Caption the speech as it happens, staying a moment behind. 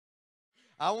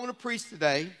I want to preach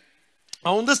today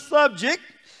on the subject,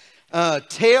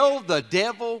 tell the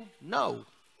devil no.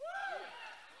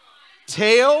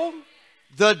 Tell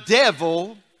the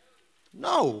devil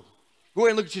no. Go ahead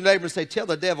and look at your neighbor and say, tell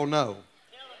the devil no.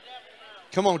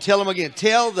 Come on, tell him again.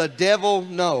 Tell the devil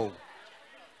no.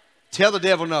 Tell the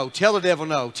devil no. Tell the devil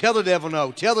no. Tell the devil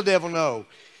no. Tell the devil no.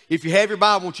 If you have your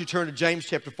Bible, I want you to turn to James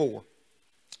chapter 4.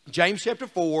 James chapter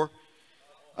 4.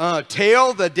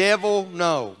 Tell the devil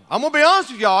no. I'm going to be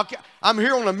honest with y'all. I'm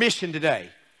here on a mission today.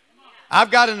 I've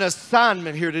got an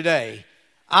assignment here today.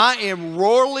 I am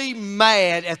royally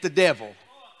mad at the devil.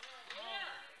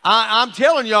 I'm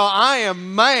telling y'all, I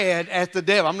am mad at the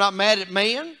devil. I'm not mad at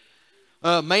man.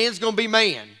 Man's going to be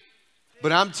man.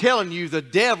 But I'm telling you, the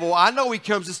devil, I know he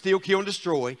comes to steal, kill, and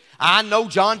destroy. I know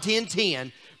John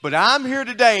 10:10. But I'm here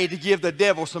today to give the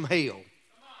devil some hell.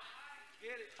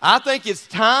 I think it's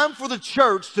time for the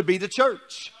church to be the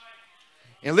church.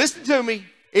 And listen to me.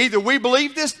 Either we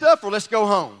believe this stuff or let's go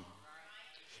home.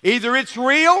 Either it's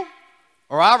real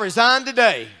or I resign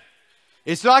today.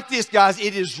 It's like this, guys.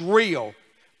 It is real.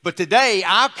 But today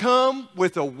I come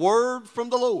with a word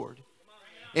from the Lord.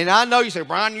 And I know you say,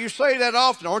 Brian, you say that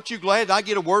often. Aren't you glad I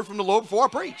get a word from the Lord before I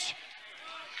preach?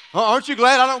 Aren't you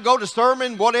glad I don't go to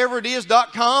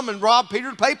sermonwhateverit.com and rob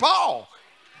Peter to pay Paul?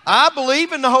 I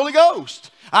believe in the Holy Ghost.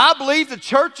 I believe the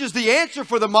church is the answer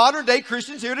for the modern day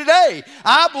Christians here today.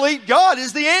 I believe God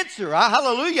is the answer.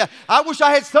 Hallelujah. I wish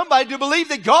I had somebody to believe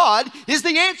that God is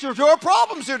the answer to our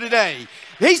problems here today.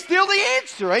 He's still the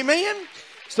answer. Amen.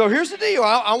 So here's the deal.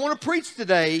 I want to preach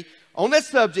today on that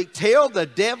subject. Tell the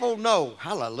devil no.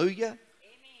 Hallelujah. Amen.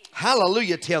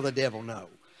 Hallelujah. Tell the devil no.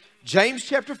 James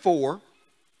chapter 4,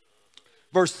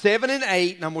 verse 7 and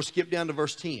 8. And I'm going to skip down to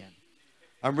verse 10.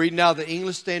 I'm reading now the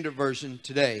English Standard Version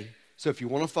today. So if you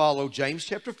want to follow, James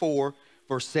chapter 4,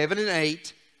 verse 7 and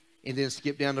 8, and then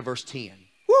skip down to verse 10.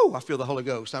 Woo, I feel the Holy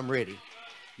Ghost. I'm ready.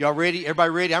 Y'all ready?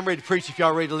 Everybody ready? I'm ready to preach if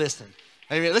y'all ready to listen.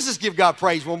 Amen. Let's just give God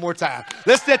praise one more time.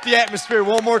 Let's set the atmosphere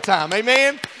one more time.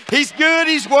 Amen. He's good.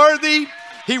 He's worthy.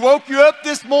 He woke you up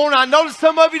this morning. I know that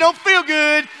some of you don't feel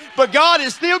good, but God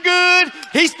is still good.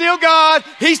 He's still God.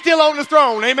 He's still on the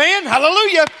throne. Amen.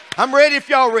 Hallelujah. I'm ready if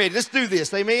y'all ready. Let's do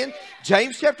this. Amen.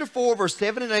 James chapter 4, verse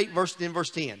 7 and 8, verse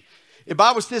 10. The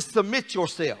Bible says, submit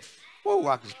yourself. Whoa,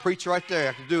 I can preach right there.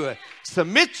 I can do it.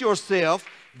 Submit yourself,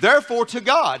 therefore, to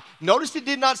God. Notice it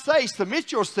did not say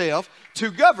submit yourself to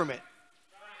government.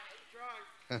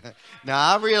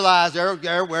 Now, I realize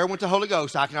there went the Holy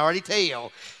Ghost. I can already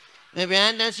tell.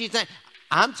 Don't you think?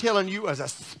 I'm telling you, as a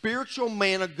spiritual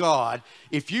man of God,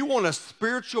 if you want a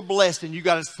spiritual blessing, you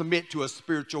got to submit to a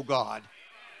spiritual God.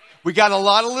 We got a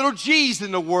lot of little G's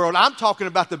in the world. I'm talking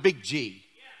about the big G.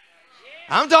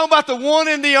 I'm talking about the one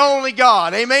and the only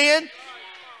God. Amen?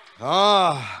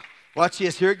 Watch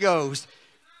this. Here it goes.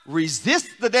 Resist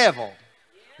the devil.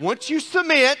 Once you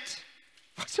submit,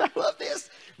 I love this.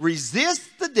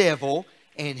 Resist the devil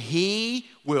and he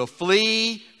will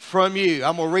flee from you.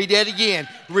 I'm going to read that again.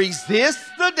 Resist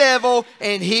the devil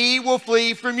and he will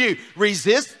flee from you.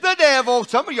 Resist the devil.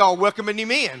 Some of y'all are welcoming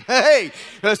him in. Hey,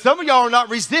 some of y'all are not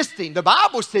resisting. The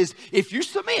Bible says if you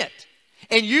submit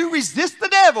and you resist the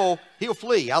devil, he'll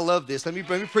flee. I love this. Let me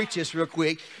preach this real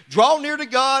quick. Draw near to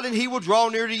God and he will draw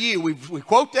near to you. We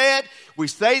quote that. We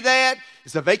say that.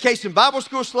 It's a Vacation Bible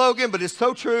School slogan, but it's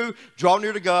so true. Draw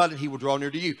near to God and he will draw near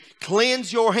to you.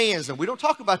 Cleanse your hands. And we don't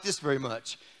talk about this very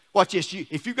much. Watch this.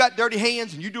 If you got dirty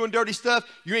hands and you're doing dirty stuff,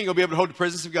 you ain't going to be able to hold the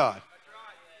presence of God.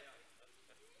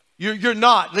 You're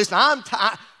not. Listen,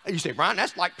 you say, Brian,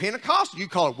 that's like Pentecostal. You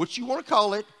call it what you want to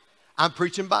call it. I'm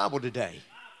preaching Bible today.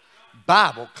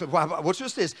 Bible. What's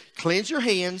this says? Cleanse your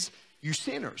hands, you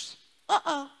sinners.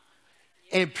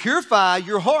 And purify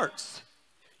your hearts,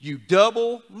 you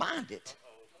double-minded.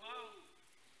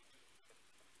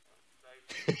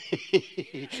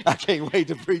 I can't wait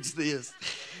to preach this.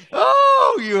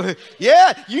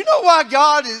 Yeah, you know why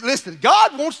God is, listen,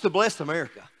 God wants to bless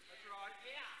America.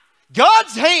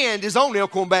 God's hand is on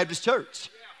Elkhorn Baptist Church.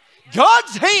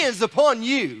 God's hand's upon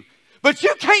you, but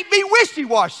you can't be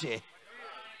wishy-washy.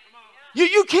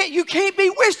 You can't be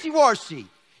wishy-washy.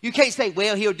 You can't say,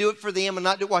 well, he'll do it for them and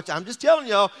not do it. Watch, I'm just telling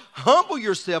y'all, humble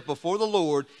yourself before the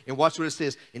Lord and watch what it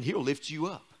says, and he'll lift you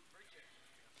up.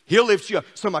 He'll lift you up.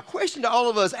 So my question to all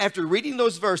of us after reading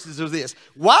those verses is this.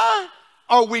 Why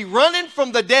are we running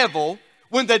from the devil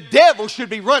when the devil should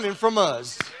be running from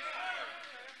us?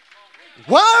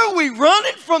 Why are we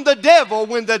running from the devil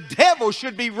when the devil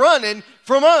should be running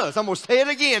from us? I'm going to say it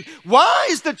again. Why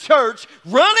is the church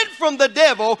running from the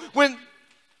devil when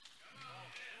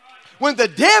the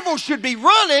devil should be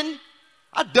running?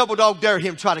 I double dog dare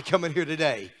him try to come in here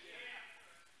today.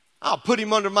 I'll put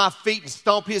him under my feet and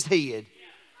stomp his head.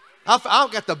 I've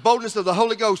got the boldness of the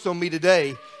Holy Ghost on me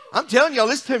today. I'm telling y'all,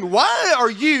 listen to me. Why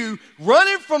are you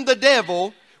running from the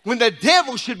devil when the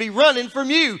devil should be running from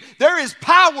you? There is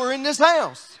power in this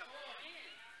house.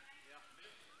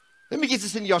 Let me get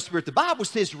this into y'all spirit. The Bible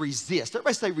says resist.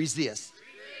 Everybody say resist.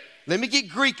 Let me get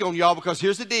Greek on y'all, because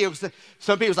here's the deal.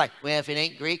 Some people's like, well, if it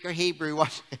ain't Greek or Hebrew,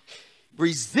 watch.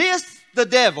 Resist the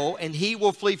devil and he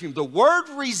will flee from you. The word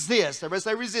resist. Everybody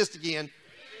say resist again.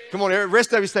 Come on, the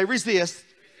rest of you say resist.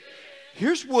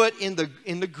 Here's what in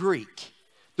the Greek,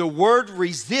 the word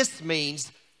resist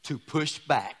means to push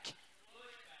back.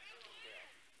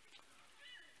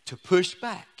 To push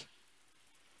back.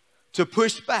 To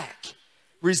push back.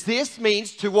 Resist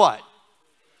means to what?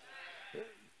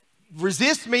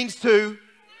 Resist means to.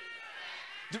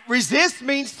 Resist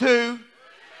means to.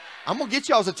 I'm going to get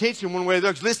y'all's attention one way or the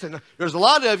other. Listen, there's a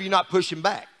lot of you not pushing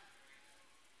back.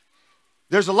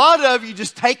 There's a lot of you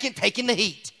just taking the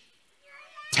heat.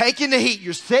 Taking the heat.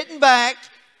 You're sitting back.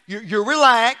 You're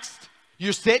relaxed.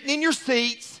 You're sitting in your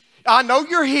seats. I know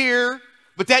you're here,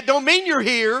 but that don't mean you're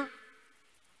here.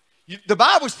 The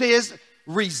Bible says,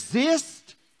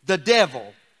 resist the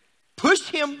devil. Push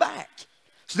him back.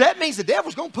 So that means the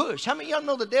devil's going to push. How many of y'all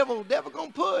know the devil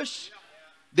going to push?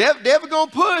 Devil going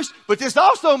to push. But this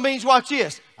also means, watch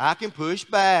this, I can push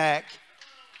back.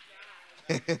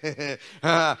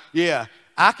 Yeah,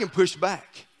 I can push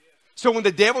back. So when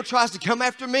the devil tries to come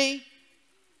after me,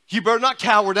 you better not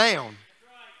cower down.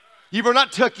 You better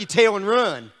not tuck your tail and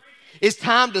run. It's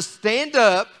time to stand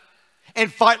up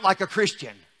and fight like a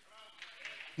Christian.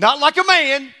 Not like a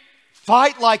man,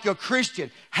 fight like a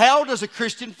Christian. How does a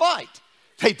Christian fight?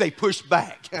 They push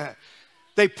back.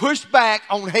 They push back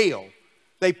on hell.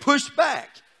 They push back.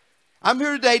 I'm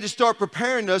here today to start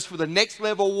preparing us for the next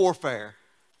level of warfare.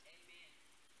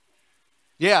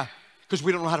 Yeah, because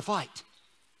we don't know how to fight.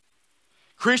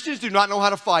 Christians do not know how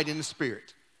to fight in the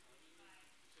Spirit.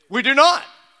 We do not.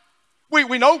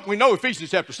 We know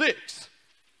Ephesians chapter 6.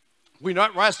 We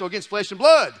not wrestle against flesh and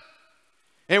blood.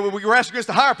 And we wrestle against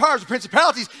the higher powers and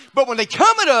principalities. But when they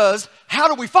come at us, how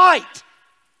do we fight?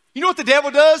 You know what the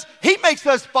devil does? He makes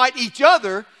us fight each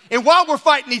other. And while we're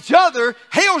fighting each other,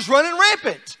 hell's running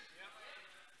rampant.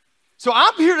 So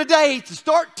I'm here today to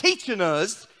start teaching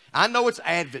us. I know it's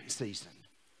Advent season.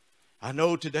 I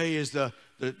know today is the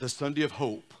Sunday of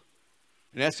Hope.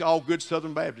 And that's all good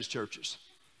Southern Baptist churches.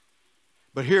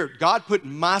 But here, God put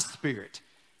in my spirit,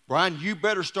 Brian, you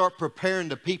better start preparing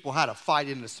the people how to fight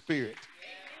in the Spirit.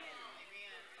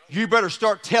 You better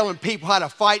start telling people how to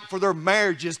fight for their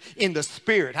marriages in the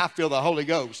Spirit. I feel the Holy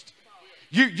Ghost.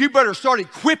 You better start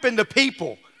equipping the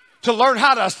people to learn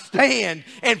how to stand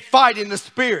and fight in the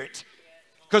Spirit.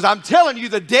 Because I'm telling you,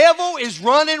 the devil is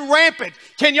running rampant.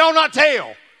 Can y'all not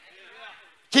tell?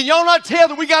 Can y'all not tell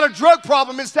that we got a drug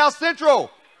problem in South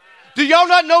Central? Do y'all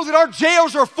not know that our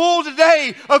jails are full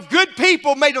today of good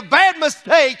people made a bad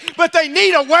mistake, but they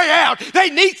need a way out? They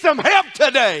need some help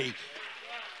today.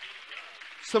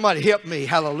 Somebody help me,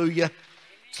 hallelujah.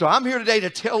 So I'm here today to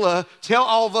tell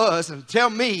all of us and tell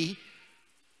me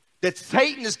that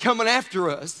Satan is coming after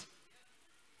us.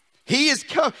 He is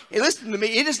coming. Listen to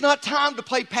me, it is not time to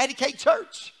play patty cake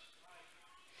church.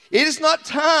 It is not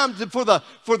time for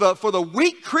the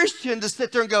weak Christian to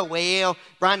sit there and go, well,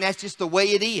 Brian, that's just the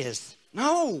way it is.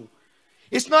 No.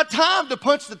 It's not time to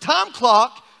punch the time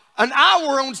clock an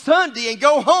hour on Sunday and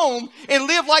go home and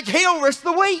live like hell the rest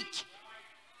of the week.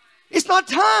 It's not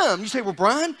time. You say, well,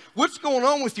 Brian, what's going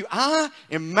on with you? I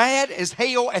am mad as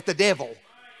hell at the devil.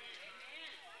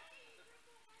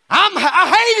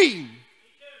 I hate him.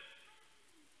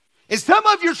 And some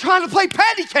of you are trying to play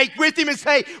patty cake with him and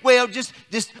say, well, just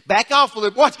back off a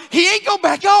little. Watch, he ain't going to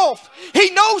back off. He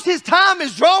knows his time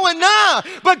is drawing nigh.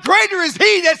 But greater is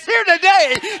he that's here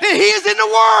today than he is in the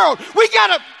world. We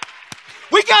got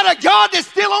a God that's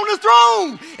still on the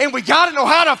throne. And we got to know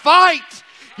how to fight.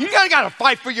 You got to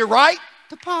fight for your right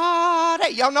to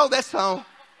party. Y'all know that song.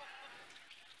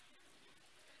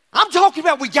 I'm talking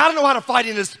about we got to know how to fight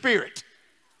in the Spirit.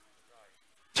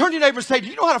 Turn to your neighbor and say, do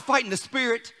you know how to fight in the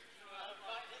Spirit?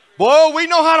 Boy, we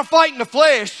know how to fight in the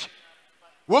flesh.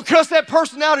 We'll cuss that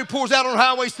person out who pours out on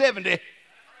Highway 70.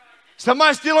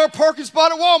 Somebody steal our parking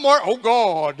spot at Walmart. Oh,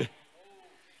 God.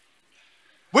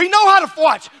 We know how to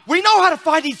watch. We know how to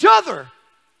fight each other.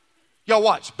 Y'all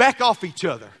watch. Back off each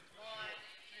other.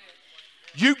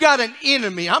 You got an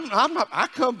enemy. I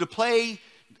come to play.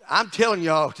 I'm telling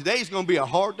y'all, today's going to be a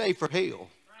hard day for hell.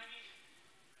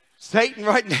 Satan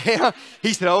right now,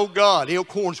 he said, oh, God,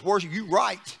 Elkhorn's worship. You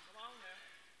right.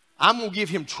 I'm going to give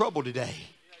him trouble today.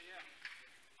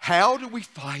 How do we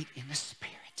fight in the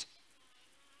Spirit?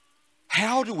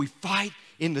 how do we fight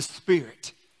in the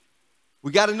Spirit?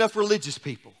 We got enough religious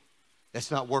people.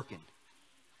 That's not working.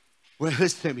 Well,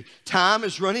 listen to me. Time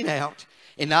is running out,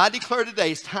 and I declare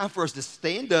today it's time for us to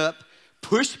stand up,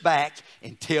 push back,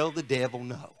 and tell the devil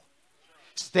no.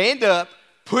 Stand up,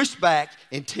 push back,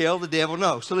 and tell the devil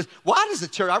no. So listen, why does the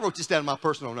church, I wrote this down in my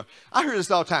personal note. I hear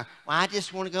this all the time. Well, I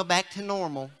just want to go back to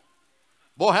normal.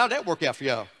 Boy, how'd that work out for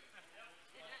y'all?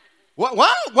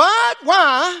 Why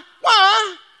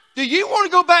do you want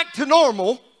to go back to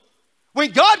normal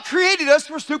when God created us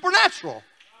for supernatural?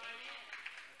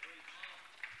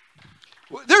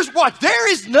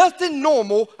 There is nothing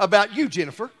normal about you,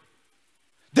 Jennifer.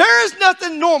 There is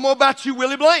nothing normal about you,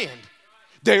 Willie Bland.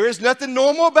 There is nothing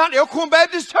normal about Elkhorn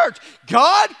Baptist Church.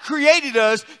 God created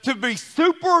us to be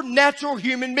supernatural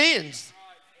human beings.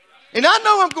 And I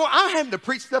know I'm having to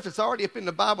preach stuff that's already up in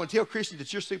the Bible and tell Christians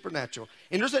that you're supernatural.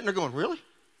 And they're sitting there going, really?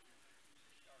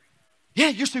 Yeah,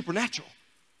 you're supernatural.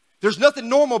 There's nothing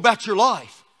normal about your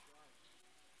life.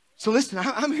 So listen,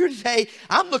 I'm here today.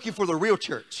 I'm looking for the real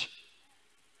church.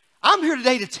 I'm here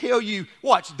today to tell you,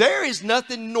 watch, there is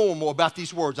nothing normal about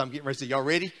these words I'm getting ready to say. Y'all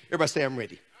ready? Everybody say I'm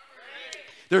ready.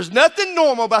 There's nothing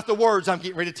normal about the words I'm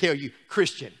getting ready to tell you,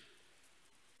 Christian.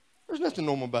 There's nothing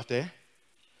normal about that.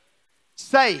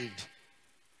 Saved.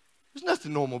 There's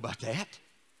nothing normal about that.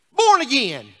 Born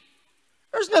again.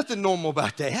 There's nothing normal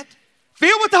about that.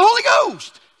 Filled with the Holy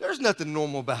Ghost. There's nothing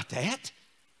normal about that.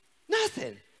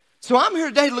 Nothing. So I'm here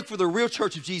today to look for the real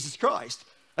church of Jesus Christ.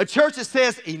 A church that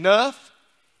says enough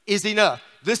is enough.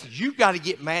 Listen, you've got to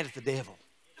get mad at the devil.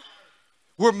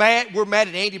 We're mad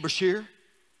at Andy Bashir.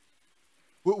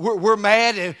 We're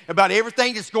mad about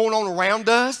everything that's going on around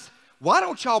us. Why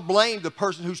don't y'all blame the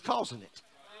person who's causing it?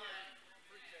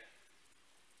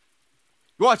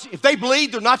 Watch, if they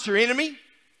bleed, they're not your enemy.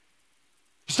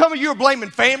 Some of you are blaming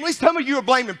family. Some of you are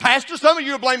blaming pastors. Some of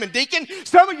you are blaming deacon.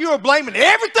 Some of you are blaming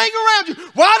everything around you.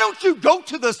 Why don't you go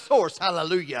to the source?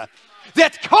 Hallelujah.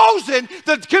 That's causing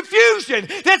the confusion,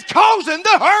 that's causing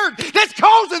the hurt, that's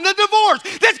causing the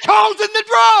divorce, that's causing the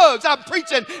drugs. I'm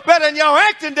preaching better than y'all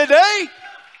acting today.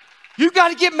 You got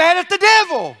to get mad at the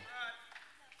devil.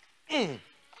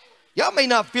 Y'all may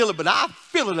not feel it, but I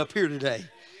feel it up here today.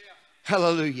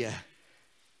 Hallelujah.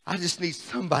 I just need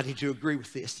somebody to agree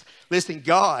with this. Listen,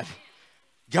 God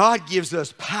gives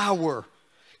us power.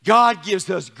 God gives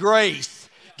us grace.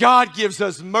 God gives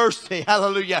us mercy.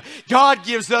 Hallelujah. God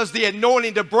gives us the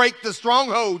anointing to break the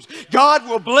strongholds. God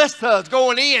will bless us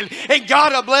going in, and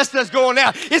God will bless us going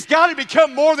out. It's got to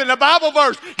become more than a Bible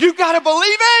verse. You've got to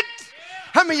believe it.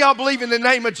 How many of y'all believe in the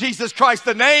name of Jesus Christ,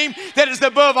 the name that is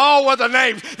above all other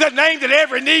names, the name that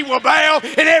every knee will bow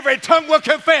and every tongue will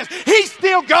confess? He's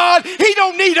still God. He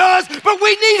don't need us, but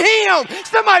we need him.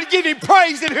 Somebody give him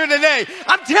praise in here today.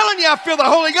 I'm telling you, I feel the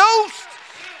Holy Ghost.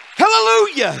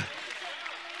 Hallelujah.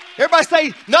 Everybody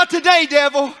say, not today,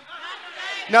 devil. Not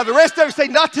today. Now the rest of you say,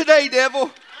 not today,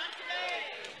 devil.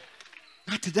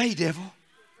 Not today, not today, devil.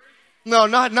 No,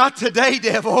 not today,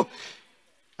 devil.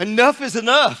 Enough is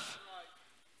enough.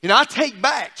 And I take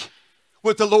back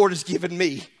what the Lord has given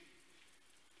me.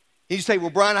 And you say,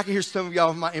 well, Brian, I can hear some of y'all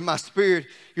in my spirit.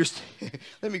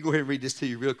 Let me go ahead and read this to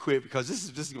you real quick, because this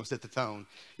is going to set the tone.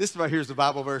 This right here is the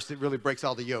Bible verse that really breaks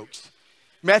all the yokes.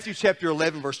 Matthew chapter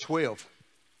 11, verse 12.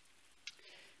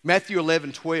 Matthew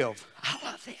 11, 12. I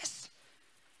love this.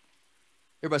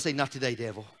 Everybody say, not today,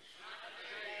 devil. Not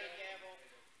today, devil.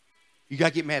 You got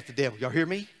to get mad at the devil. Y'all hear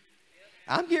me?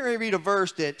 I'm getting ready to read a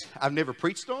verse that I've never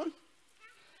preached on.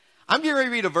 I'm getting ready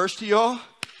to read a verse to y'all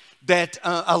that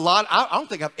I don't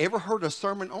think I've ever heard a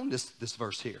sermon on this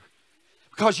verse here.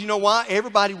 Because you know why?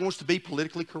 Everybody wants to be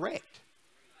politically correct.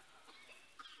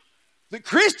 The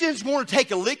Christians want to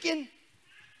take a licking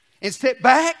and sit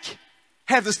back,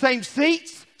 have the same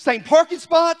seats, same parking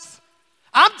spots.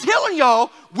 I'm telling y'all,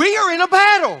 we are in a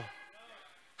battle.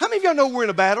 How many of y'all know we're in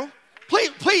a battle?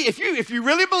 Please, if you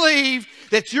really believe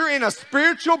that you're in a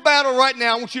spiritual battle right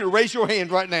now, I want you to raise your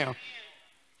hand right now.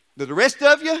 The rest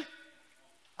of you,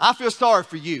 I feel sorry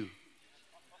for you,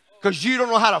 because you don't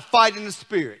know how to fight in the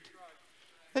spirit.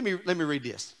 Let me read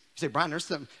this. You say, Brian, there's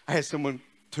something. I had someone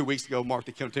 2 weeks ago, Mark,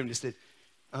 that came to me and said,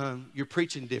 you're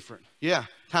preaching different. Yeah,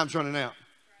 time's running out.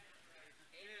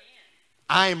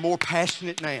 I am more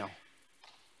passionate now.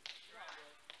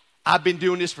 I've been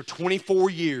doing this for 24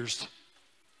 years.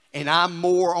 And I'm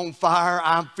more on fire.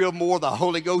 I feel more of the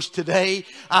Holy Ghost today.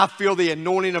 I feel the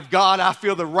anointing of God. I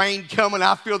feel the rain coming.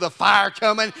 I feel the fire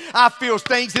coming. I feel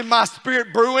things in my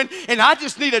spirit brewing. And I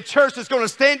just need a church that's going to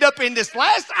stand up in this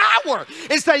last hour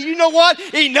and say, you know what?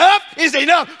 Enough is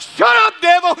enough. Shut up,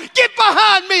 devil. Get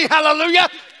behind me. Hallelujah.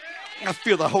 I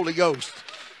feel the Holy Ghost.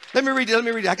 Let me read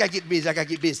it. I got to get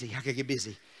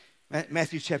busy.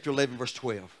 Matthew chapter 11, verse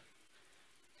 12.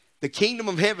 The kingdom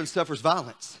of heaven suffers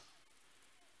violence.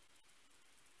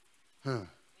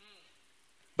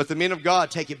 But the men of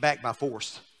God take it back by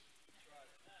force.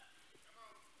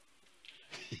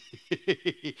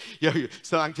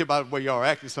 So I can tell by the way y'all are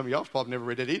acting, some of y'all probably never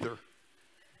read it either.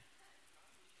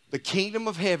 The kingdom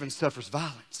of heaven suffers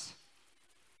violence.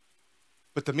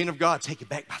 But the men of God take it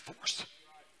back by force.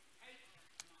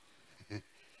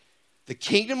 The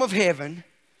kingdom of heaven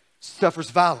suffers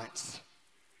violence.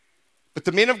 But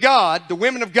the men of God, the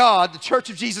women of God, the church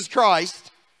of Jesus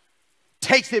Christ,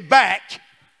 takes it back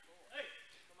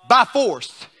by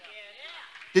force.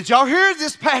 Did y'all hear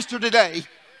this, pastor, today?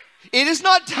 It is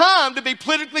not time to be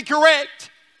politically correct.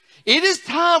 It is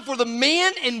time for the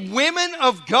men and women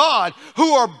of God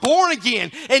who are born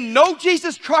again and know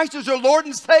Jesus Christ as their Lord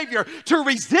and Savior to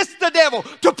resist the devil,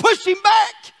 to push him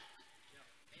back.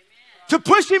 To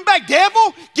push him back.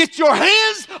 Devil, get your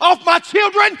hands off my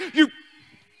children.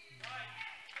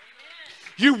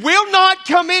 You will not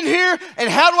come in here. And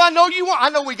how do I know you want? I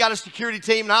know we got a security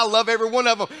team and I love every one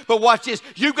of them. But watch this.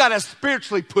 You got to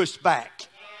spiritually push back.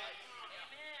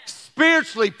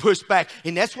 Spiritually push back.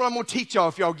 And that's what I'm going to teach y'all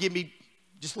if y'all give me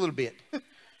just a little bit. And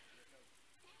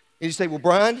you say, well,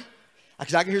 Brian,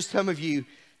 because I can hear some of you,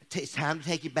 it's time to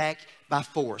take it back by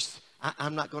force.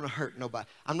 I'm not going to hurt nobody.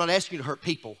 I'm not asking you to hurt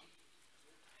people.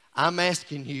 I'm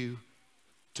asking you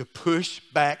to push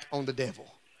back on the devil.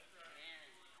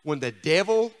 When the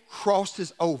devil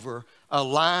crosses over a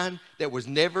line that was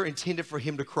never intended for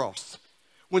him to cross.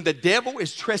 When the devil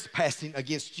is trespassing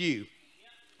against you,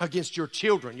 against your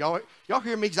children. Y'all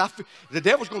hear me? The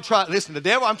devil's going to try. Listen, the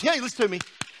devil, I'm telling you, listen to me.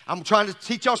 I'm trying to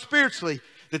teach y'all spiritually.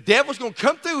 The devil's going to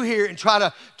come through here and try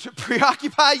to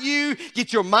preoccupy you,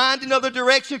 get your mind in another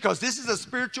direction, because this is a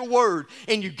spiritual word.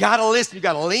 And you got to listen. You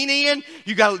got to lean in.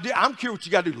 You got to. I'm curious what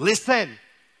you got to do. Listen.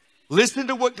 Listen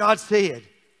to what God said.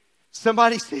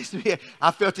 Somebody says to me,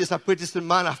 I felt this. I put this in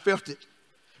mind. I felt it.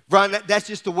 Brian, that's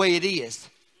just the way it is.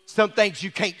 Some things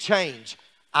you can't change.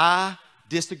 I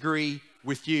disagree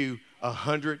with you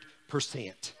 100%.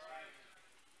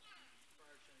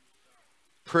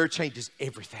 Prayer changes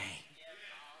everything.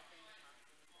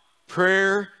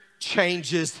 Prayer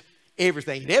changes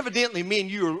everything. And evidently, me and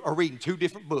you are reading two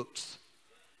different books.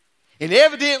 And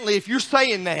evidently, if you're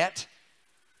saying that,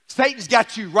 Satan's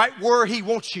got you right where he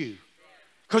wants you.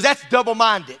 Because that's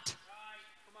double-minded.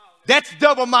 That's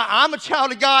double-minded. I'm a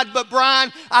child of God, but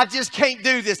Brian, I just can't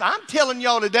do this. I'm telling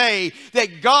y'all today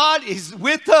that God is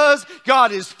with us,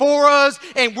 God is for us,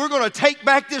 and we're going to take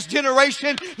back this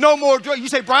generation. No more drugs. You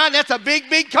say, Brian, that's a big,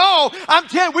 big call. I'm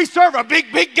telling you, we serve a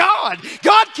big, big God.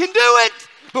 God can do it,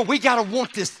 but we got to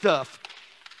want this stuff.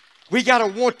 We got to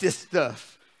want this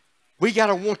stuff. We got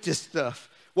to want this stuff.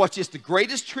 Watch this. The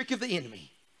greatest trick of the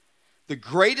enemy,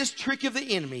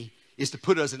 is to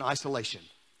put us in isolation.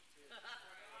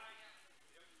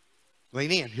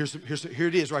 Lean in. Here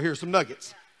it is right here. Some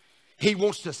nuggets. He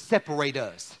wants to separate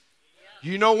us.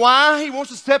 You know why he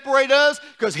wants to separate us?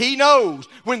 Because he knows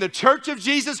when the church of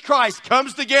Jesus Christ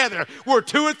comes together, where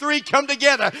two or three come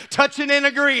together, touching and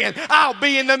agreeing, I'll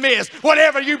be in the midst.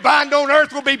 Whatever you bind on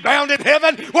earth will be bound in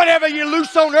heaven. Whatever you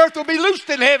loose on earth will be loosed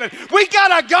in heaven. We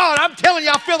got a God. I'm telling you,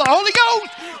 I feel the Holy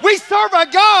Ghost. We serve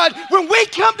a God. When we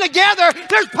come together,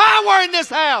 there's power in this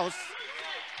house.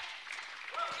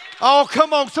 Oh,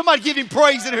 come on. Somebody give him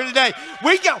praise in here today.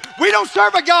 We don't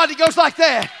serve a God that goes like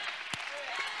that.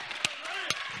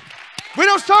 We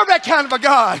don't serve that kind of a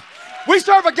God. We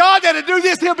serve a God that'll do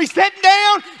this. He'll be sitting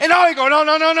down and all he go, no.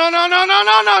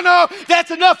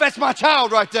 That's enough. That's my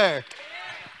child right there.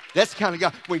 That's the kind of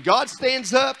God. When God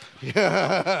stands up,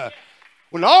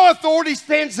 when all authority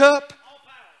stands up,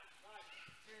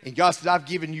 and God says, I've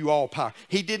given you all power.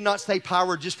 He did not say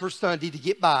power just for Sunday to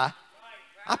get by.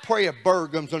 I pray a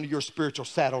bird comes under your spiritual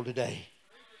saddle today.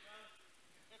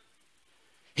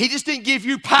 He just didn't give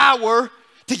you power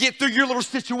to get through your little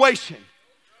situation.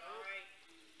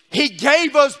 He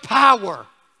gave us power,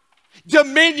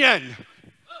 dominion,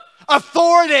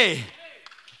 authority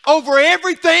over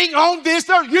everything on this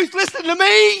earth. You listen to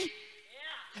me.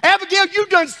 Abigail, you've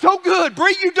done so good.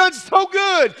 Bree, you've done so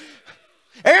good.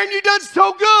 Aaron, you've done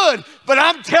so good. But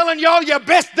I'm telling y'all, your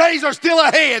best days are still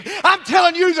ahead. I'm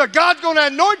telling you that God's going to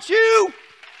anoint you.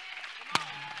 I'm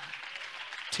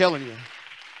telling you.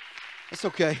 That's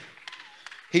okay.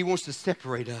 He wants to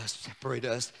separate us.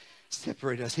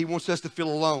 He wants us to feel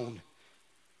alone.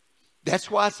 That's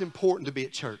why it's important to be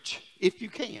at church, if you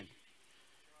can.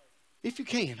 If you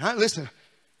can. Listen,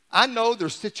 I know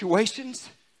there's situations,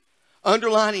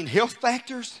 underlying health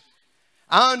factors.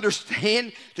 I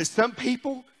understand that some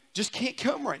people just can't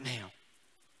come right now.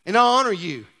 And I honor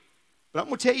you. But I'm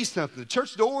going to tell you something. The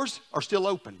church doors are still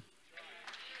open.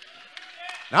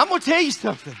 Now, I'm going to tell you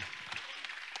something.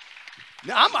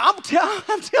 Now, I'm telling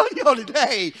y'all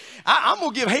today, I'm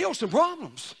going to give hell some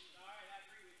problems.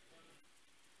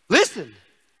 Listen,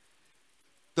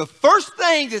 the first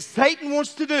thing that Satan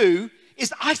wants to do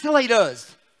is isolate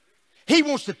us. He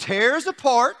wants to tear us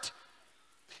apart.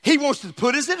 He wants to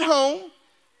put us at home.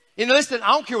 And listen, I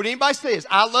don't care what anybody says.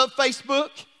 I love Facebook.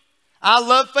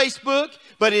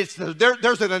 But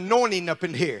there's an anointing up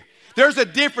in here. There's a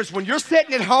difference when you're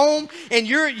sitting at home and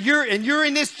you're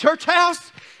in this church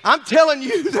house. I'm telling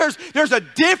you, there's a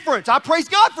difference. I praise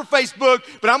God for Facebook,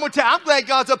 but I'm going to tell you, I'm glad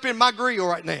God's up in my grill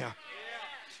right now.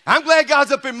 I'm glad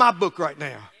God's up in my book right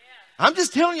now. I'm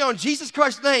just telling you, in Jesus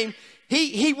Christ's name,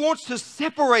 He wants to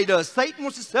separate us. Satan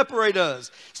wants to separate us.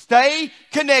 Stay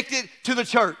connected to the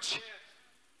church.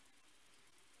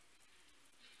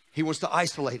 He wants to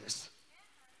isolate us.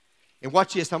 And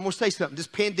watch this. I'm going to say something. This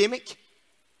pandemic,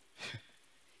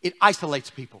 it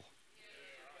isolates people.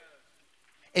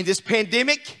 And this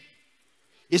pandemic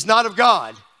is not of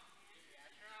God.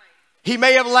 He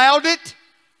may have allowed it.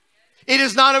 It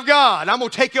is not of God. I'm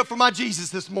going to take up for my Jesus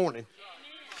this morning.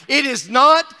 It is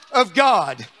not of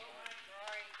God.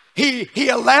 He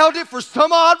allowed it for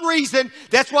some odd reason.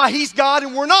 That's why He's God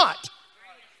and we're not.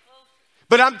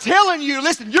 But I'm telling you,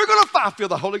 listen, you're going to find, feel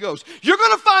the Holy Ghost. You're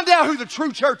going to find out who the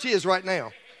true church is right now.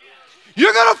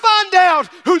 You're going to find out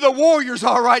who the warriors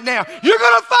are right now. You're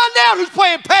going to find out who's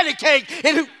playing patty cake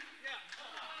and who.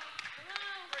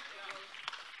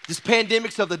 This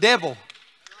pandemic's of the devil.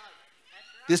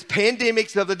 This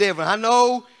pandemic's of the devil. I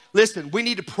know, listen, we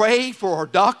need to pray for our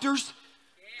doctors.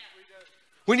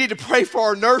 We need to pray for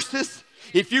our nurses.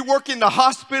 If you work in the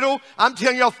hospital, I'm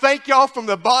telling y'all, thank y'all from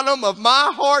the bottom of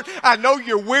my heart. I know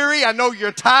you're weary. I know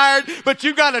you're tired, but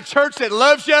you got a church that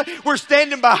loves you. We're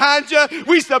standing behind you.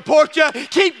 We support you.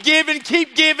 Keep giving,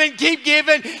 keep giving, keep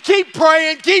giving. Keep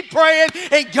praying,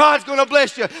 and God's going to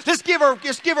bless you. Let's give our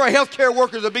healthcare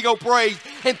workers a big old praise.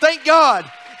 And thank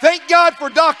God. Thank God for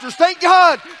doctors. Thank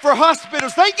God for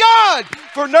hospitals. Thank God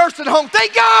for nursing homes.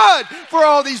 Thank God for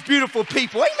all these beautiful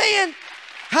people. Amen.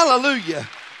 Hallelujah.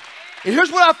 And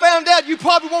here's what I found out. You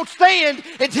probably won't stand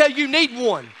until you need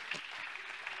one.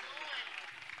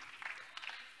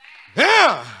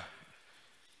 Yeah.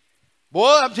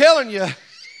 Boy, I'm telling you,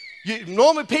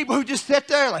 normally people who just sit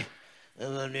there like,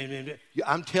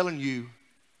 I'm telling you,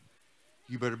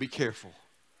 you better be careful.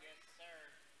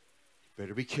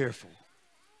 Better be careful.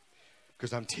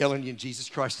 Because I'm telling you in Jesus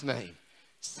Christ's name,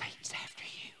 Satan's after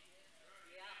you.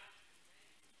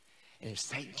 And if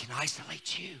Satan can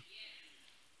isolate you,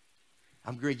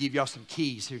 I'm going to give y'all some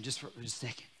keys here in just a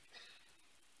second.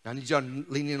 Now, I need y'all to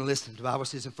lean in and listen. The Bible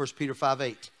says in 1 Peter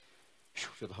 5:8,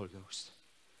 feel the Holy Ghost.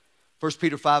 1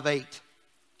 Peter 5:8,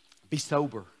 be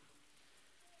sober.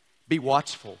 Be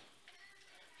watchful.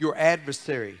 Your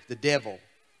adversary, the devil,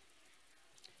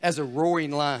 as a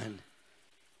roaring lion,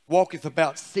 walketh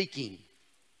about seeking,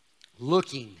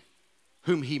 looking,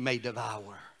 whom he may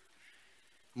devour.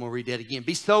 I'm going to read that again.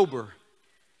 Be sober.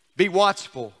 Be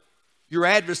watchful. Your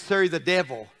adversary, the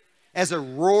devil, as a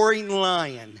roaring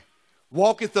lion,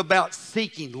 walketh about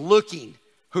seeking, looking,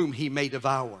 whom he may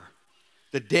devour.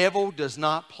 The devil does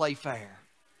not play fair.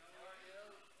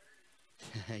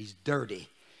 He's dirty.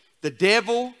 The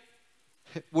devil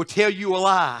will tell you a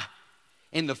lie.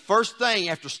 And the first thing,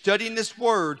 after studying this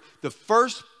word, the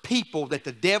first people that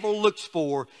the devil looks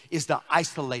for is the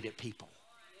isolated people.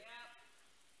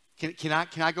 Can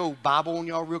I go Bible on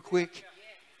y'all real quick?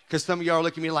 Because some of y'all are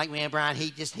looking at me like, man, Brian, he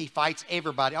fights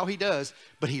everybody. Oh, he does,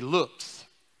 but he looks.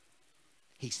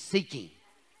 He's seeking.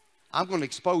 I'm going to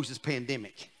expose this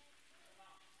pandemic.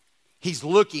 He's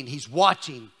looking, he's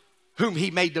watching whom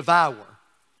he may devour.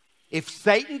 If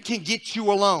Satan can get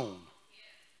you alone,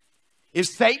 if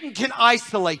Satan can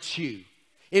isolate you,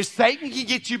 if Satan can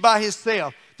get you by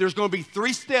himself, there's going to be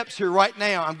 3 steps here right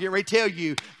now. I'm getting ready to tell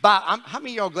you. How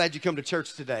many of y'all glad you come to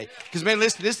church today? Because, man,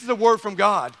 listen, this is a word from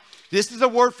God. This is a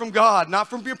word from God, not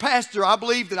from your pastor. I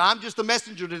believe that I'm just a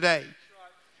messenger today.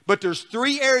 But there's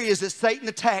 3 areas that Satan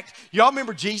attacked. Y'all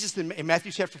remember Jesus in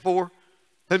Matthew chapter 4?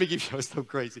 Let me give you, it's so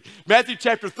crazy. Matthew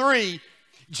chapter 3,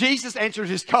 Jesus answered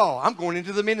his call. I'm going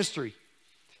into the ministry.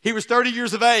 He was 30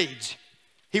 years of age.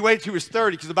 He waited till he was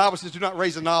 30 because the Bible says do not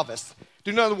raise a novice.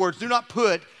 In other words, do not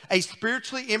put a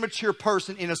spiritually immature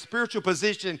person in a spiritual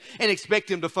position and expect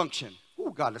him to function. Oh,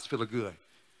 God, that's feeling good.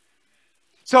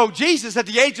 So Jesus, at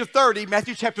the age of 30,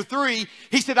 Matthew chapter 3,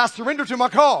 he said, I surrender to my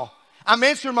call. I'm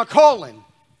answering my calling.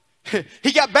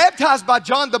 He got baptized by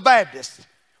John the Baptist.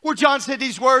 Where John said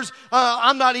these words,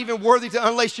 I'm not even worthy to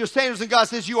unlace your sandals. And God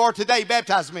says, you are today,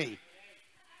 baptize me.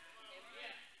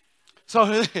 So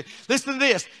listen to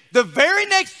this. The very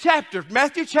next chapter,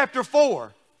 Matthew chapter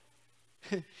 4,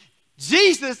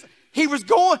 Jesus, he was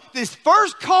going, this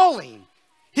first calling,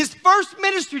 his first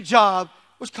ministry job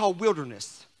was called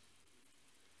wilderness.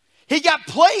 He got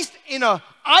placed in a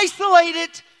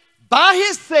isolated, by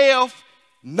himself.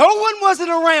 No one wasn't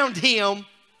around him,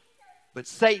 but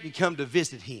Satan come to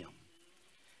visit him.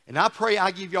 And I pray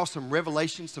I give y'all some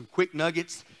revelation, some quick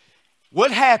nuggets.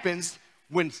 What happens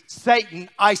when Satan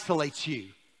isolates you?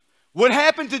 What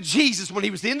happened to Jesus when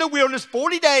he was in the wilderness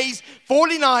 40 days,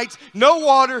 40 nights, no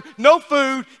water, no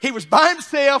food? He was by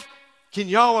himself. Can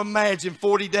y'all imagine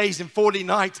 40 days and 40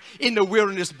 nights in the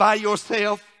wilderness by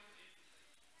yourself?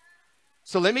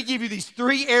 So let me give you these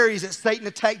 3 areas that Satan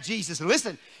attacked Jesus. And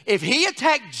listen, if he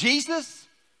attacked Jesus,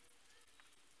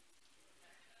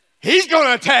 he's going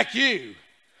to attack you.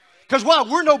 Because why?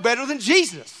 We're no better than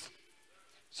Jesus.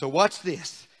 So watch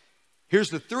this. Here's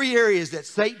the 3 areas that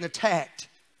Satan attacked,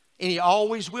 and he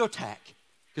always will attack.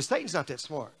 Because Satan's not that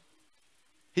smart.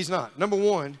 He's not. Number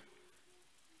 1,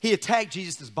 he attacked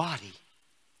Jesus' body.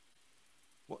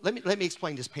 Well, let me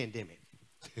explain this pandemic.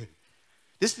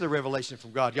 This is a revelation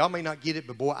from God. Y'all may not get it,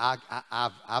 but boy,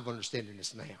 I've understanding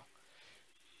this now.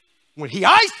 When he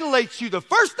isolates you, the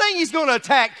first thing he's going to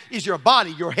attack is your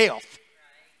body, your health.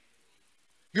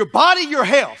 Your body, your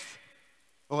health.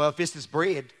 Well, if this is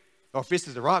bread, or if this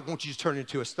is a rock, won't you just turn it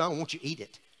into a stone? Won't you eat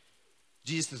it?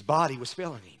 Jesus' body was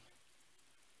failing him.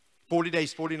 40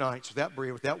 days, 40 nights without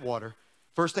bread, without water.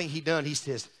 First thing he done, he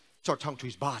says, start talking to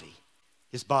his body,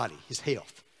 his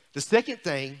health. The second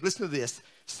thing, listen to this,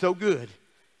 so good,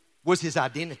 was his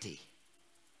identity.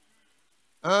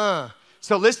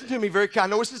 So listen to me very carefully. I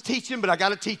know this is teaching, but I got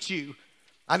to teach you.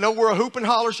 I know we're a hoop and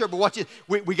holler show, but watch it.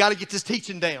 We got to get this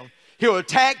teaching down. He'll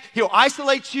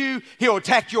isolate you. He'll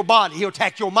attack your body. He'll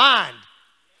attack your mind,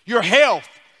 your health.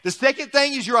 The second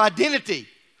thing is your identity.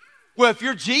 Well, if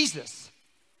you're Jesus,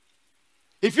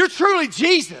 if you're truly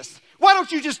Jesus, why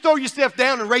don't you just throw yourself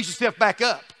down and raise yourself back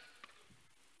up?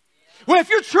 Well, if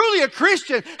you're truly a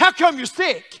Christian, how come you're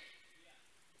sick?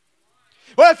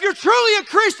 Well, if you're truly a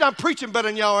Christian, I'm preaching better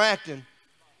than y'all are acting.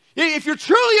 If you're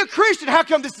truly a Christian, how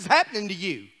come this is happening to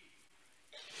you?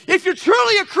 If you're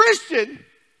truly a Christian,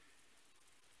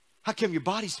 how come your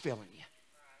body's failing you?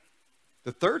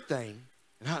 The third thing,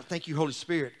 and I thank you, Holy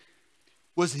Spirit,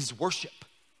 was his worship.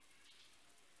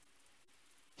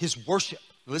 His worship.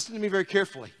 Listen to me very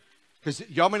carefully, because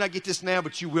y'all may not get this now,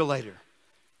 but you will later.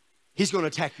 He's going to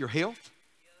attack your health,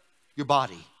 your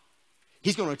body.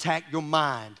 He's going to attack your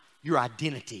mind, your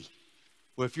identity.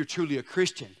 Well, if you're truly a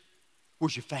Christian,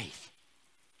 where's your faith?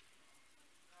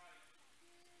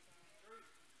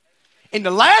 And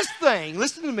the last thing,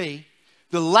 listen to me,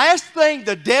 the last thing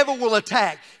the devil will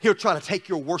attack, he'll try to take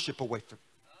your worship away from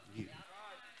you.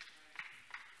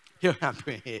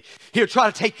 He'll try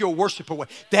to take your worship away.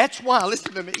 That's why,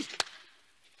 listen to me,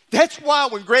 that's why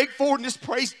when Greg Ford and this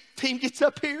praise team gets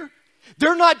up here,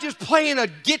 they're not just playing a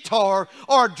guitar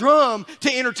or a drum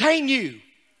to entertain you.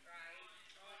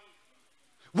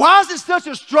 Why is it such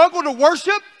a struggle to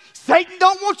worship? Satan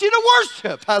don't want you to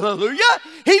worship. Hallelujah.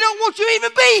 He don't want you to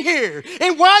even be here.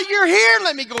 And while you're here,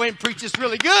 let me go ahead and preach this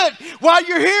really good. While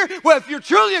you're here, well, if you're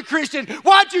truly a Christian,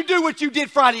 why'd you do what you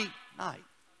did Friday night?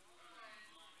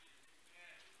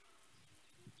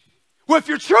 Well, if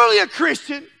you're truly a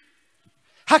Christian,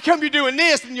 how come you're doing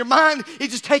this and your mind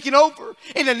is just taking over?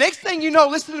 And the next thing you know,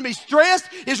 listen to me, stress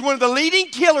is one of the leading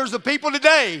killers of people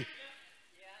today.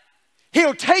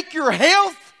 He'll take your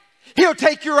health, he'll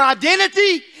take your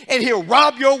identity, and he'll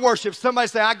rob your worship. Somebody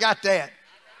say, I got that.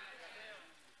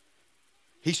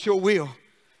 He sure will.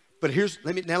 But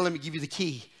let me give you the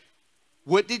key.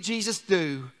 What did Jesus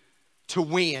do to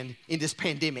win in this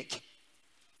pandemic?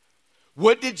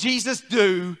 What did Jesus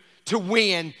do to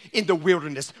win in the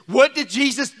wilderness? What did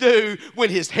Jesus do when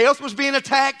his health was being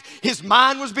attacked, his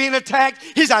mind was being attacked,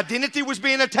 his identity was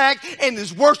being attacked, and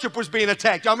his worship was being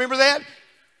attacked? Y'all remember that?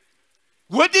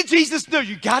 What did Jesus do?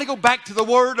 You got to go back to the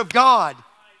Word of God.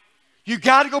 You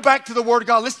got to go back to the Word of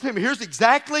God. Listen to me. Here's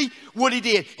exactly what he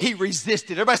did. He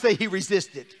resisted. Everybody say he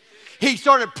resisted. He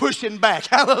started pushing back.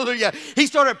 Hallelujah. He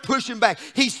started pushing back.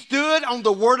 He stood on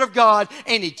the Word of God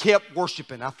and he kept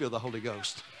worshiping. I feel the Holy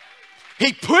Ghost.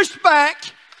 He pushed back.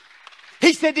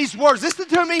 He said these words. Listen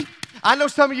to me. I know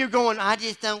some of you are going, I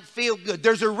just don't feel good.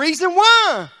 There's a reason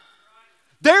why.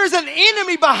 There's an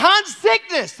enemy behind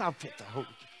sickness. I feel the Holy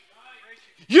Ghost.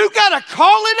 You got to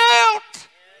call it out.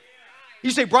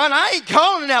 You say, Brian, I ain't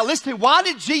calling it out. Listen, why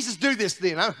did Jesus do this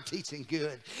then? I'm teaching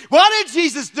good. Why did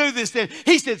Jesus do this then?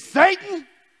 He said, Satan,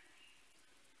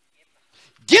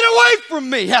 get away from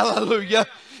me. Hallelujah.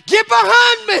 Get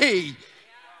behind me.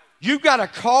 You got to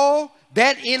call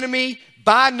that enemy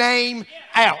by name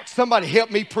out. Somebody help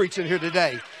me preach in here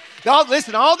today. Y'all,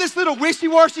 listen, all this little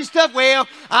wishy-washy stuff, well,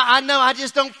 I know I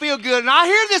just don't feel good. And I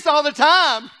hear this all the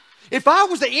time. If I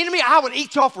was the enemy, I would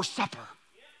eat y'all for supper.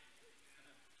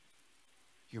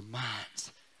 Your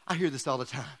minds. I hear this all the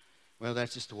time. Well,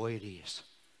 that's just the way it is.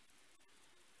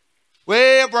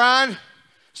 Well, Brian,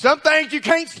 some things you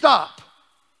can't stop.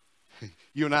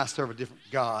 You and I serve a different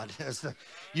God.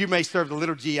 You may serve the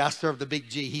little G, I serve the big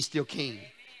G. He's still king.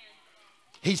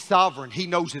 He's sovereign. He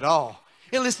knows it all.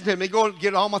 And listen to me, go and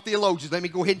get all my theologians. Let me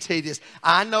go ahead and tell you this.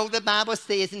 I know the Bible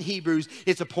says in Hebrews,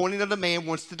 it's appointed that a man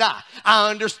wants to die. I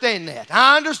understand that.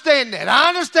 I understand that. I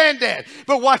understand that.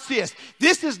 But watch this.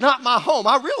 This is not my home.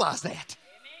 I realize that.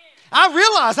 I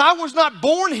realize I was not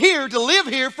born here to live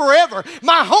here forever.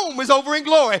 My home is over in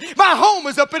glory. My home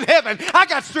is up in heaven. I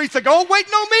got streets of gold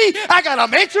waiting on me. I got a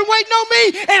mansion waiting on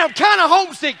me. And I'm kind of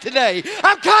homesick today.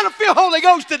 I'm kind of feel Holy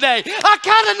Ghost today. I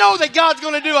kind of know that God's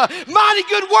going to do a mighty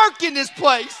good work in this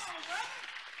place.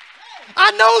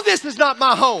 I know this is not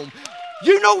my home.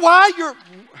 You know why?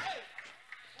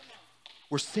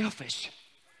 We're selfish.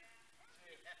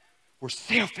 We're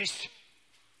selfish.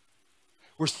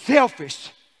 We're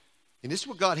selfish. And this is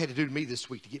what God had to do to me this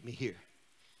week to get me here.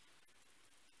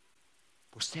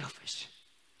 We're selfish.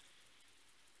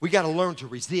 We got to learn to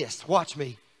resist. Watch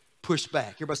me. Push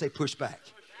back. Everybody say push back.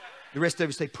 The rest of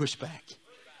you say push back.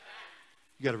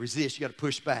 You got to resist. You got to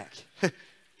push back.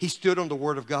 He stood on the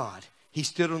Word of God. He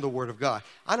stood on the Word of God.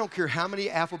 I don't care how many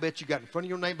alphabets you got in front of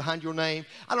your name, behind your name.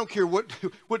 I don't care what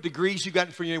degrees you got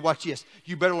in front of your name. Watch this.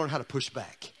 You better learn how to push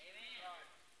back.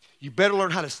 You better learn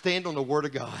how to stand on the Word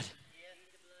of God.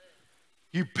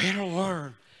 You better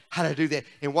learn how to do that.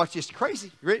 And watch this.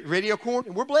 Crazy. Radio Corn.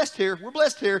 And we're blessed here. We're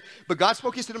blessed here. But God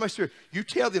spoke this into my spirit. You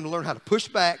tell them to learn how to push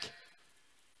back,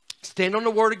 stand on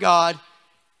the Word of God,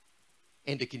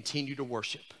 and to continue to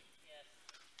worship.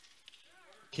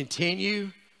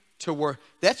 Continue to work.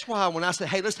 That's why when I say,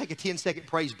 hey, let's take a 10-second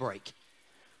praise break.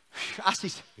 I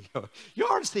see, you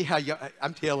already see how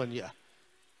I'm telling you.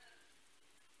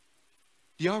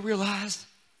 Do y'all realize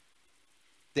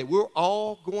that we're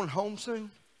all going home soon?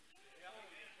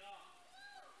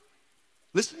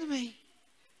 Listen to me.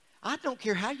 I don't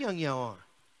care how young y'all are.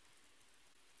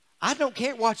 I don't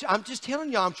care. Watch. I'm just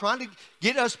telling y'all, I'm trying to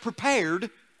get us prepared.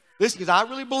 Listen, because I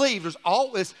really believe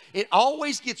it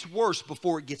always gets worse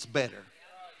before it gets better.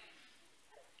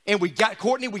 And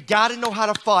Courtney, we got to know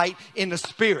how to fight in the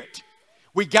spirit.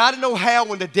 We got to know how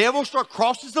when the devil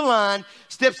crosses the line,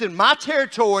 steps in my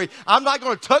territory, I'm not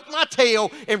going to tuck my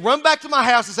tail and run back to my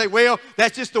house and say, well,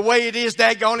 that's just the way it is,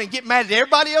 daggone, and get mad at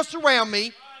everybody else around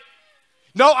me.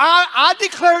 No, I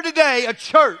declare today a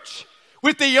church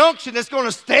with the unction that's going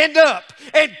to stand up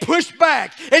and push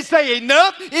back and say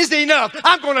enough is enough.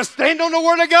 I'm going to stand on the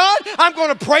Word of God. I'm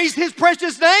going to praise His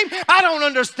precious name. I don't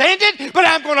understand it, but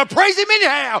I'm going to praise Him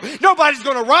anyhow. Nobody's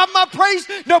going to rob my praise.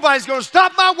 Nobody's going to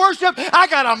stop my worship. I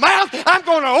got a mouth. I'm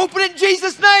going to open it in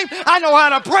Jesus' name. I know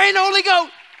how to pray in the Holy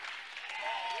Ghost.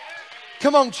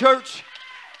 Come on, church.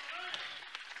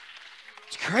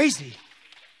 It's crazy.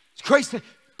 It's crazy.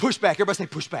 Push back. Everybody say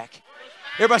push back.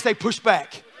 Everybody say push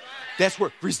back. That's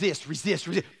where resist.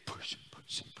 Push.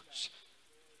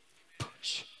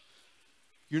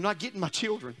 You're not getting my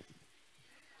children.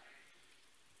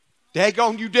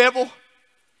 Daggone you, devil.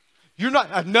 You're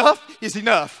not, enough is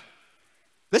enough.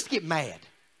 Let's get mad.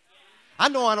 I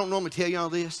know I don't normally tell you all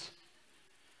this,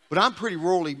 but I'm pretty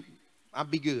royally, I'll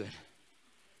be good.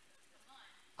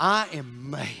 I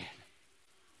am mad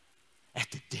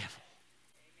at the devil.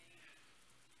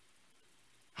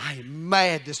 I am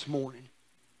mad this morning.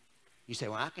 You say,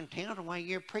 well, I can tell the way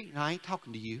you're preaching. I ain't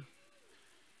talking to you.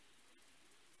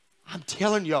 I'm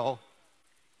telling y'all,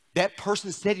 that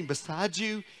person sitting beside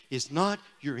you is not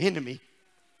your enemy.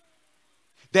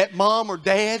 That mom or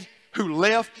dad who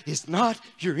left is not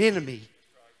your enemy.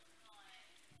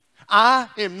 I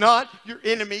am not your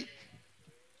enemy.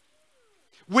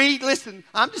 Listen,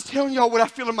 I'm just telling y'all what I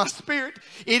feel in my spirit.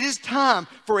 It is time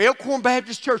for Elkhorn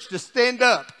Baptist Church to stand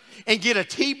up and get a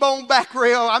T-bone back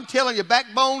rail, I'm telling you,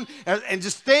 backbone, and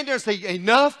just stand there and say,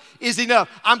 enough is enough.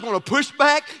 I'm going to push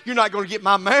back. You're not going to get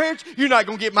my marriage. You're not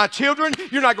going to get my children.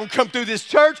 You're not going to come through this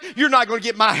church. You're not going to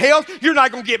get my health. You're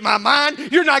not going to get my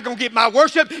mind. You're not going to get my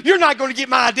worship. You're not going to get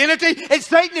my identity. And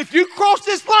Satan, if you cross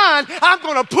this line, I'm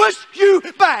going to push you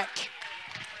back.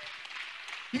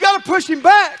 You got to push him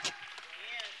back.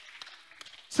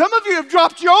 Some of you have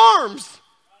dropped your arms.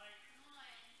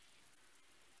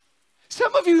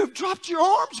 Some of you have dropped your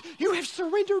arms. You have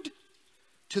surrendered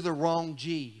to the wrong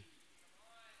G.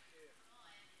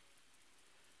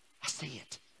 I see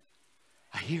it.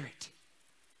 I hear it.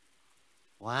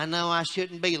 Well, I know I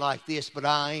shouldn't be like this, but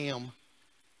I am.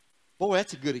 Boy,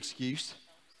 that's a good excuse.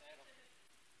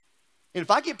 And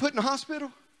if I get put in the hospital,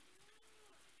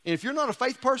 and if you're not a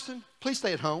faith person, please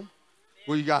stay at home.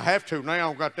 Well, you gotta have to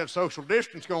now. I've got that social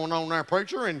distance going on there,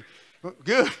 preacher, and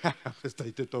good.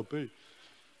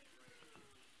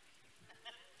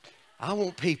 I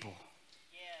want people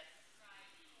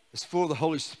that's full of the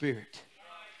Holy Spirit.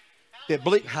 That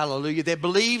hallelujah, that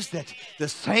believes that the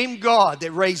same God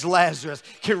that raised Lazarus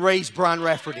can raise Brian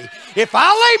Rafferty. If I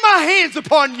lay my hands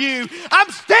upon you, I'm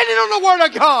standing on the Word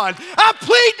of God. I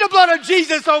plead the blood of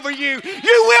Jesus over you.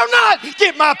 You will not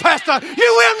get my pastor.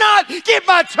 You will not get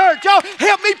my church. Y'all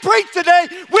help me preach today.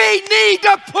 We need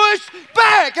to push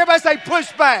back. Everybody say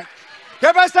push back.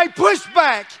 Everybody say push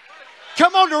back.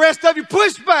 Come on, the rest of you,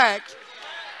 push back.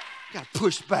 You got to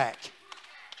push back.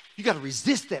 You got to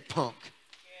resist that punk.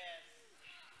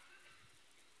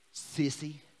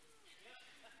 Sissy.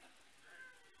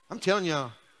 I'm telling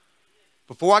y'all,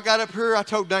 before I got up here, I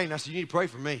told Dane, I said, you need to pray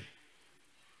for me.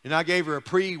 And I gave her a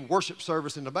pre-worship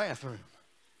service in the bathroom.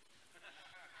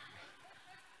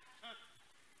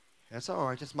 That's all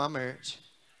right. That's my marriage.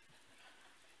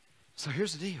 So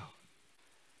here's the deal.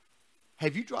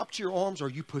 Have you dropped your arms or are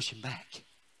you pushing back?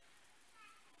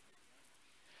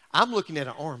 I'm looking at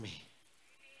an army.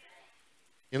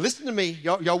 And listen to me.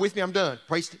 Y'all with me? I'm done.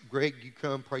 Praise Greg, you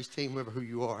come. Praise team, whoever who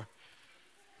you are.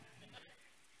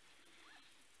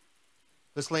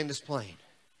 Let's land this plane.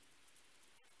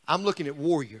 I'm looking at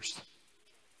warriors.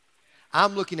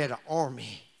 I'm looking at an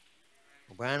army.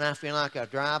 Well, Brian, I feel like a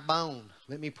dry bone.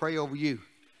 Let me pray over you.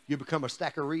 You become a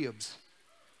stack of ribs.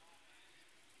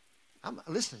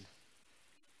 Listen.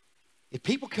 If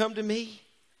people come to me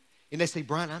and they say,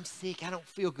 Brian, I'm sick. I don't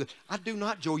feel good. I do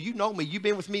not, Joel. You know me. You've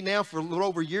been with me now for a little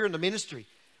over a year in the ministry.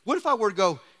 What if I were to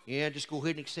go, yeah, just go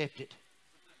ahead and accept it?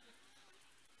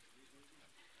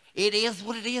 It is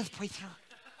what it is, preacher.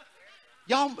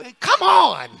 Y'all, come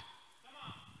on.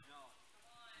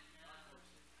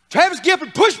 Travis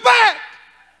Gifford, push back.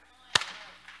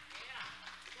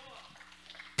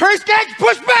 Perry Skaggs,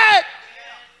 push back.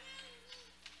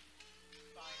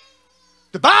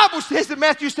 The Bible says in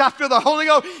Matthew, I feel the Holy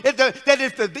Ghost, that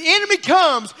if the enemy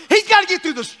comes, he's got to get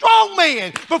through the strong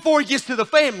man before he gets to the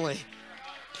family.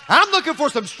 I'm looking for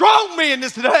some strong men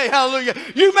this today, hallelujah.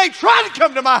 You may try to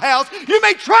come to my house. You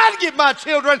may try to get my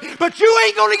children, but you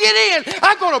ain't going to get in.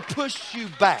 I'm going to push you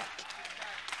back.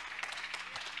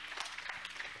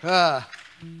 The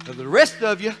rest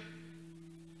of you,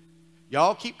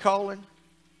 y'all keep calling.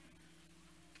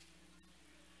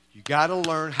 You got to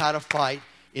learn how to fight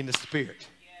in the Spirit.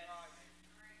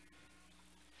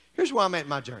 Here's where I'm at in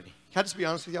my journey. Can I just be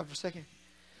honest with y'all for a second?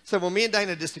 So when me and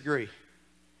Dana disagree,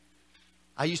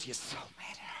 I used to get so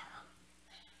mad at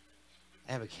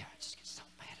her. Abigail, I just get so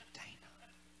mad at Dana.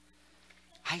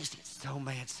 I used to get so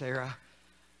mad, Sarah.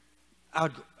 I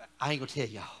ain't going to tell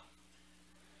y'all.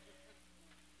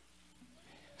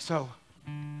 So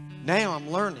now I'm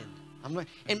learning.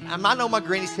 And I know my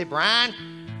granny said, Brian,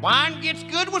 wine gets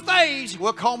good with age.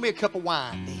 Well, call me a cup of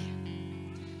wine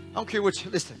then. I don't care what you,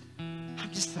 listen,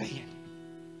 I'm just saying.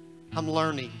 I'm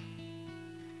learning.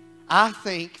 I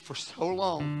think for so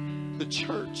long, the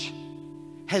church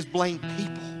has blamed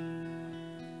people.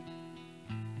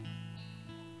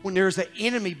 When there's an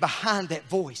enemy behind that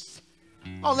voice.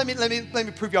 Oh, let me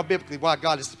prove y'all biblically why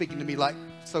God is speaking to me like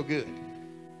so good.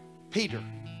 Peter.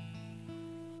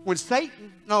 When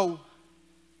Satan, no,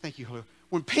 thank you, Julio.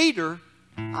 When Peter,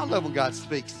 I love when God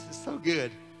speaks. It's so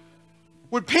good.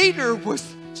 When Peter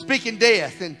was speaking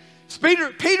death and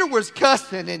Peter was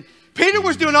cussing and Peter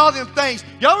was doing all them things.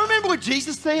 Y'all remember what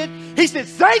Jesus said? He said,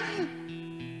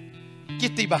 Satan,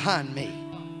 get thee behind me.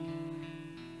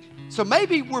 So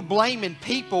maybe we're blaming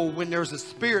people when there's a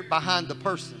spirit behind the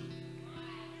person.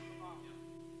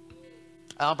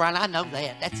 Oh, Brian, I know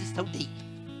that. That's just so deep.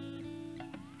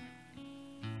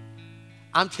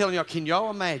 I'm telling y'all, can y'all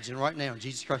imagine right now,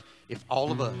 Jesus Christ, if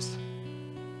all of us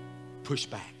push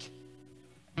back?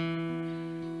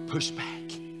 Push back.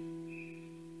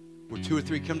 Where 2 or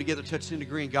 3 come together, touch and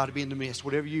agree, and God will be in the midst.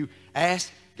 Whatever you ask,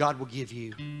 God will give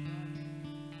you.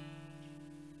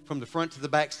 From the front to the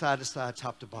back, side to side,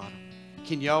 top to bottom.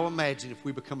 Can y'all imagine if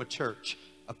we become a church,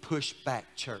 a push back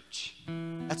church?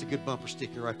 That's a good bumper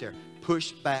sticker right there.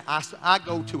 Push back. I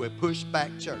go to a push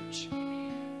back church.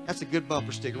 That's a good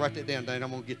bumper sticker. Write that down, Dane. I'm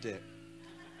going to get that.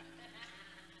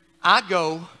 I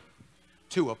go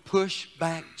to a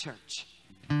pushback church.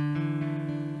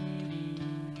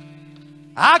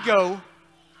 I go.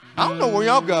 I don't know where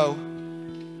y'all go.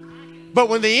 But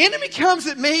when the enemy comes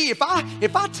at me, if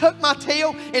I tuck my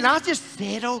tail and I just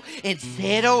settle and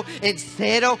settle and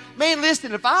settle. Man,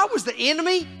 listen, if I was the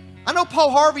enemy, I know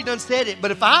Paul Harvey done said it,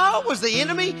 but if I was the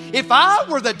enemy, if I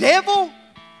were the devil,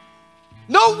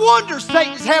 no wonder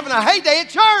Satan's having a heyday at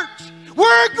church.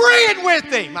 We're agreeing with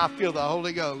him. I feel the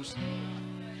Holy Ghost.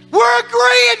 We're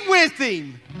agreeing with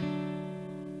him.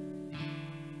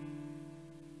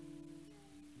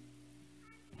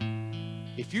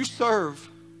 If you serve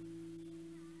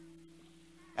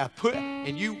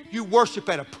and you worship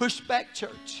at a pushback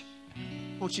church,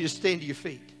 I want you to stand to your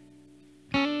feet.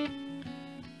 I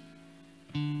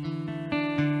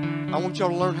want y'all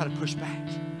to learn how to push back.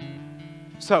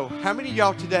 So, how many of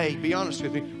y'all today, be honest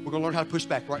with me, we're going to learn how to push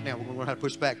back right now. We're going to learn how to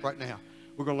push back right now.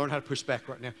 We're going to learn how to push back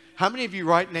right now. How many of you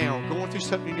right now are going through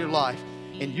something in your life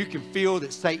and you can feel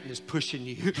that Satan is pushing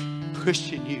you,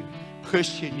 pushing you,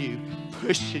 pushing you,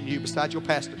 pushing you, besides your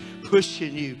pastor,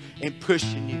 pushing you and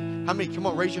pushing you? How many? Come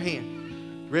on, raise your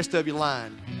hand. The rest of you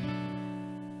lying.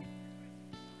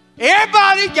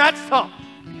 Everybody got something.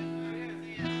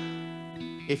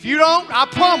 If you don't, I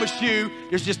promise you,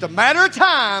 there's just a matter of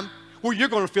time where you're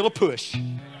going to feel a push. What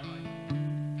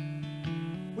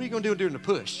are you going to do during the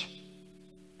push?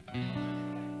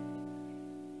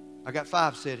 I got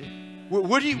 5 said it.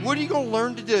 What are you going to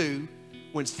learn to do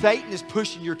when Satan is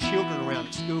pushing your children around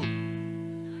at school?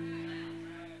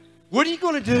 What are you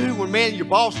going to do when, man, your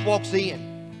boss walks in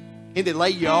and they lay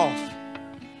you off?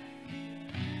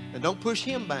 And don't push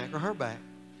him back or her back.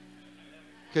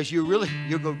 Because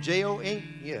you'll go J-O-N,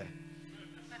 yeah.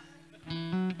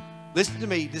 Listen to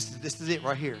me, this is it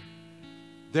right here.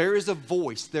 There is a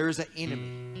voice, there is an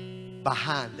enemy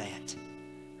behind that.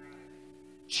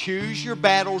 Choose your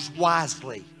battles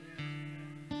wisely.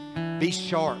 Be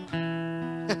sharp.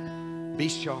 Be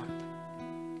sharp.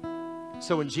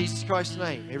 So in Jesus Christ's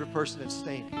name, every person that's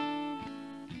standing,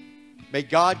 may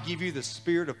God give you the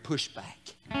spirit of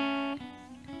pushback.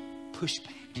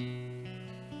 Pushback.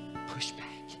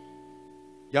 Pushback.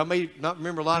 Y'all may not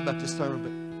remember a lot about this sermon,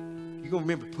 but you're going to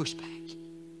remember pushback.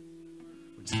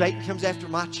 When Satan comes after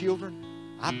my children,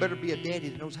 I better be a daddy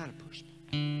that knows how to push back.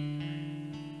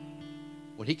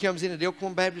 When he comes in at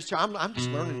Elkhorn Baptist Church, I'm just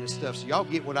learning this stuff, so y'all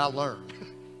get what I learned.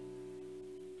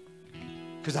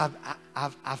 Because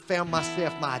I've found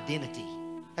myself, my identity.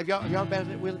 Have y'all about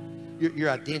that, Willie? Your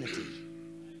identity.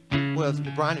 Well,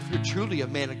 Brian, if you're truly a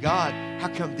man of God, how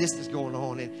come this is going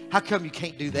on? And how come you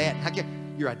can't do that? How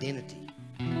come your identity?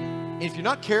 And if you're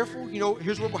not careful, you know,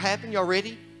 here's what will happen. Y'all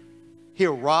ready?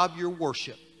 He'll rob your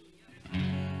worship.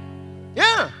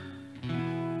 Yeah.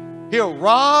 He'll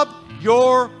rob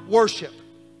your worship.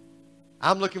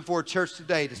 I'm looking for a church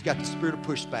today that's got the spirit of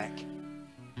pushback.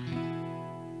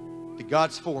 That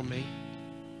God's for me.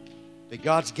 That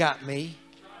God's got me.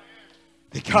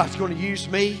 That God's going to use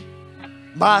me.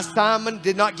 My assignment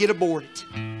did not get aborted.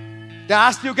 That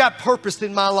I still got purpose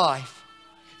in my life.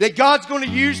 That God's going to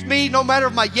use me no matter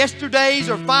if my yesterdays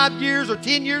or 5 years or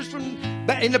 10 years from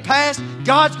in the past.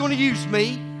 God's going to use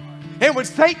me. And when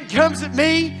Satan comes at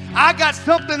me, I got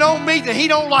something on me that he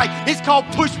don't like. It's called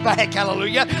pushback,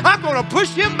 hallelujah. I'm going to push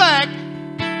him back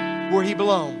where he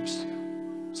belongs.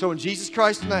 So in Jesus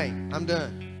Christ's name, I'm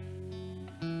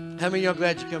done. How many of y'all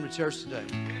glad you come to church today?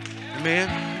 Amen.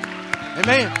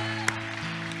 Amen.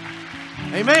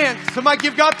 Amen. Somebody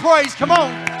give God praise. Come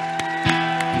on.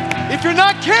 If you're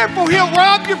not careful, he'll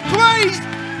rob your praise.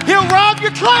 He'll rob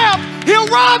your clap. He'll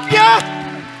rob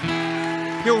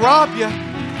you. He'll rob you.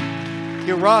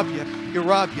 He'll rob you. He'll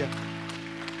rob you.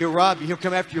 He'll rob you. He'll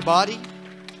come after your body.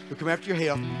 He'll come after your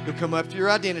health. He'll come after your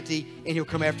identity. And he'll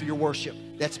come after your worship.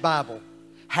 That's Bible.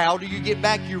 How do you get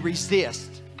back? You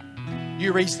resist.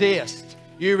 You resist.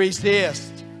 You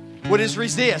resist. What is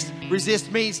resist?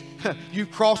 Resist means you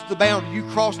crossed the boundary. You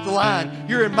crossed the line.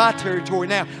 You're in my territory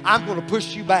now. I'm going to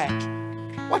push you back.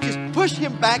 Watch this. Push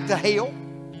him back to hell.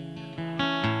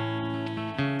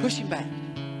 Push him back.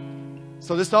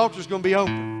 So this altar is going to be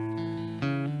open.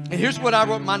 And here's what I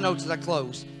wrote in my notes as I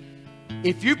close.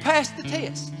 If you pass the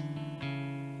test,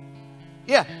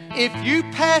 if you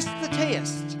pass the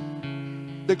test,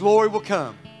 the glory will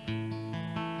come.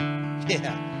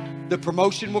 The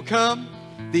promotion will come.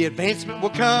 The advancement will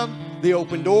come. The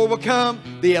open door will come.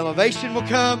 The elevation will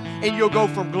come. And you'll go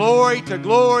from glory to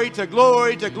glory to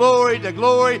glory to glory to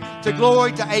glory to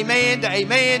glory to amen to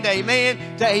amen to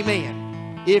amen to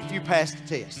amen. If you pass the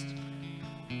test.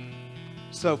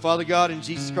 So, Father God, in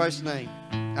Jesus Christ's name,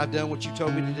 I've done what you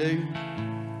told me to do.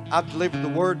 I've delivered the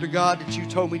word to God that you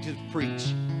told me to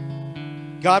preach.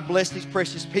 God bless these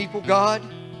precious people, God.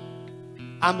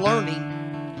 I'm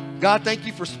learning. God, thank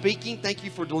you for speaking. Thank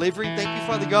you for delivering. Thank you,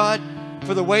 Father God,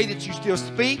 for the way that you still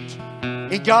speak.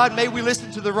 And God, may we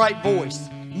listen to the right voice.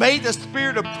 May the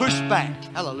spirit of pushback,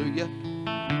 hallelujah,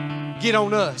 get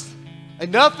on us.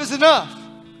 Enough is enough.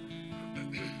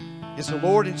 And so,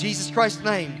 Lord, in Jesus Christ's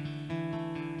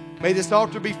name, may this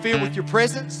altar be filled with your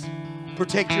presence.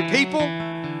 Protect your people.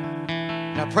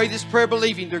 And I pray this prayer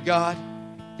believing, dear God,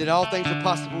 that all things are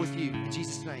possible with you. In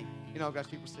Jesus' name. And all God's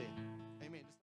people said.